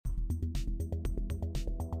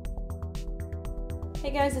Hey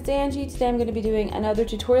guys, it's Angie. Today I'm going to be doing another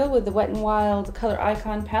tutorial with the Wet n Wild Color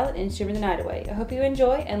Icon palette in Shimmer the Night Away. I hope you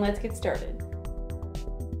enjoy, and let's get started.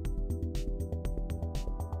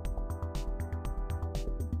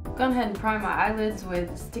 I've gone ahead and prime my eyelids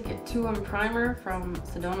with Stick It To 'Em primer from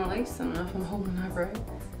Sedona Lace. I don't know if I'm holding that right.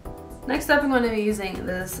 Next up, I'm going to be using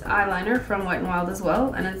this eyeliner from Wet n Wild as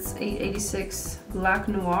well, and it's 886 Black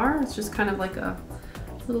Noir. It's just kind of like a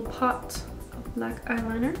little pot of black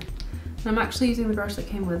eyeliner. And I'm actually using the brush that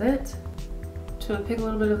came with it. Just going to pick a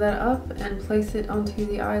little bit of that up and place it onto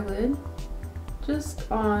the eyelid,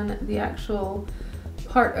 just on the actual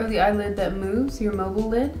part of the eyelid that moves, your mobile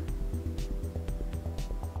lid.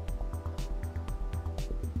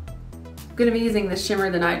 I'm going to be using the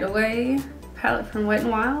Shimmer the Night Away palette from Wet n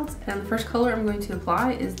Wild, and the first color I'm going to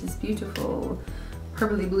apply is this beautiful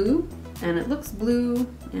purpley blue, and it looks blue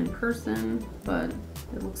in person, but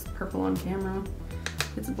it looks purple on camera.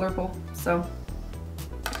 It's a blurple, so.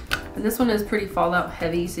 And this one is pretty fallout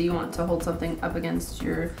heavy, so you want to hold something up against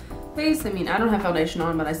your face. I mean, I don't have foundation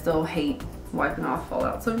on, but I still hate wiping off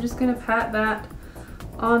fallout. So I'm just gonna pat that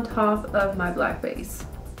on top of my black base.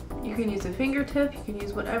 You can use a fingertip, you can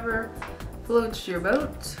use whatever floats your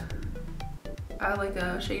boat. I like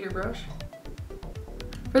a shader brush.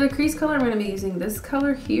 For the crease color, I'm gonna be using this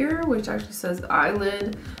color here, which actually says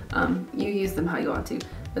eyelid. You use them how you want to.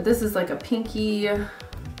 But this is like a pinky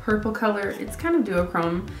purple color. It's kind of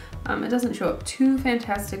duochrome. It doesn't show up too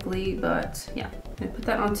fantastically, but yeah. I'm gonna put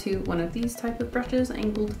that onto one of these type of brushes,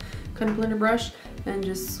 angled kind of blender brush, and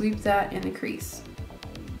just sweep that in the crease.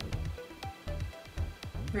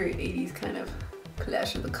 Very 80s kind of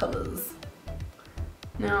clash of the colors.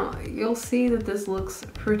 Now, you'll see that this looks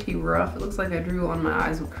pretty rough. It looks like I drew on my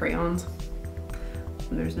eyes with crayons.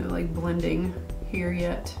 There's no like blending here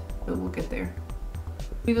yet, but we'll get there.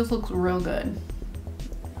 This looks real good.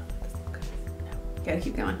 Gotta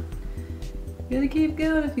keep going. Gotta keep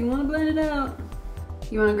going if you want to blend it out.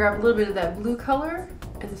 You want to grab a little bit of that blue color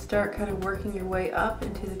and start kind of working your way up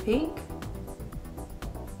into the pink.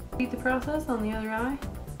 Repeat the process on the other eye.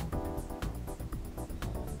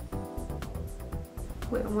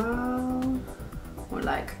 Wait a while. More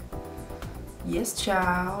like, yes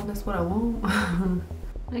child, that's what I want.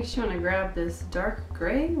 Next you want to grab this dark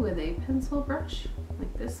gray with a pencil brush,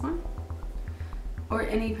 like this one. Or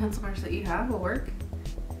any pencil brush that you have will work.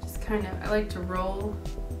 Just kind of, I like to roll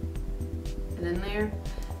it in there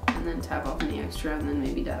and then tap off any extra and then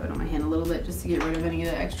maybe dab it on my hand a little bit just to get rid of any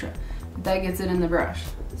of the extra. But that gets it in the brush.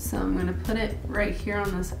 So I'm going to put it right here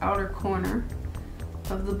on this outer corner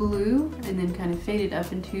of the blue and then kind of fade it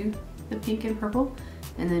up into the pink and purple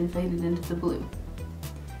and then fade it into the blue.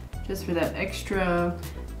 Just for that extra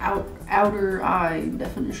outer eye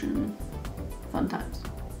definition. Fun times.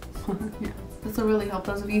 Yeah. This will really help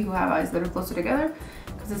those of you who have eyes that are closer together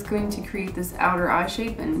because it's going to create this outer eye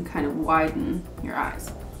shape and kind of widen your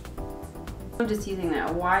eyes. I'm just using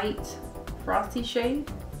that white frosty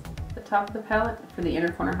shade at the top of the palette for the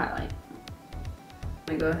inner corner highlight.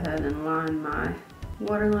 I'm going to go ahead and line my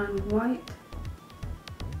waterline with white.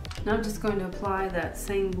 Now I'm just going to apply that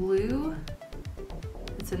same blue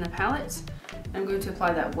that's in the palette. I'm going to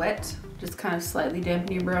apply that wet, just kind of slightly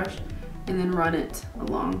dampen your brush, and then run it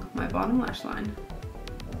along my bottom lash line.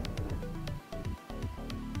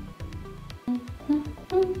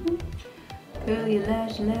 Curl your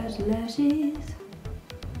lashes.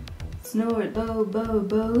 Snort,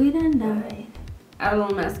 Bowie tonight. Add a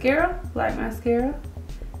little mascara, black mascara,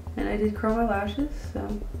 and I did curl my lashes, so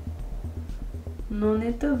no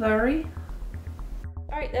need to worry.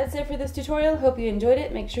 Alright, that's it for this tutorial. Hope you enjoyed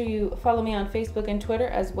it. Make sure you follow me on Facebook and Twitter,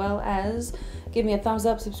 as well as give me a thumbs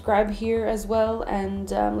up, subscribe here as well,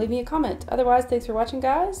 and leave me a comment. Otherwise, thanks for watching,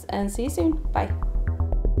 guys, and see you soon. Bye.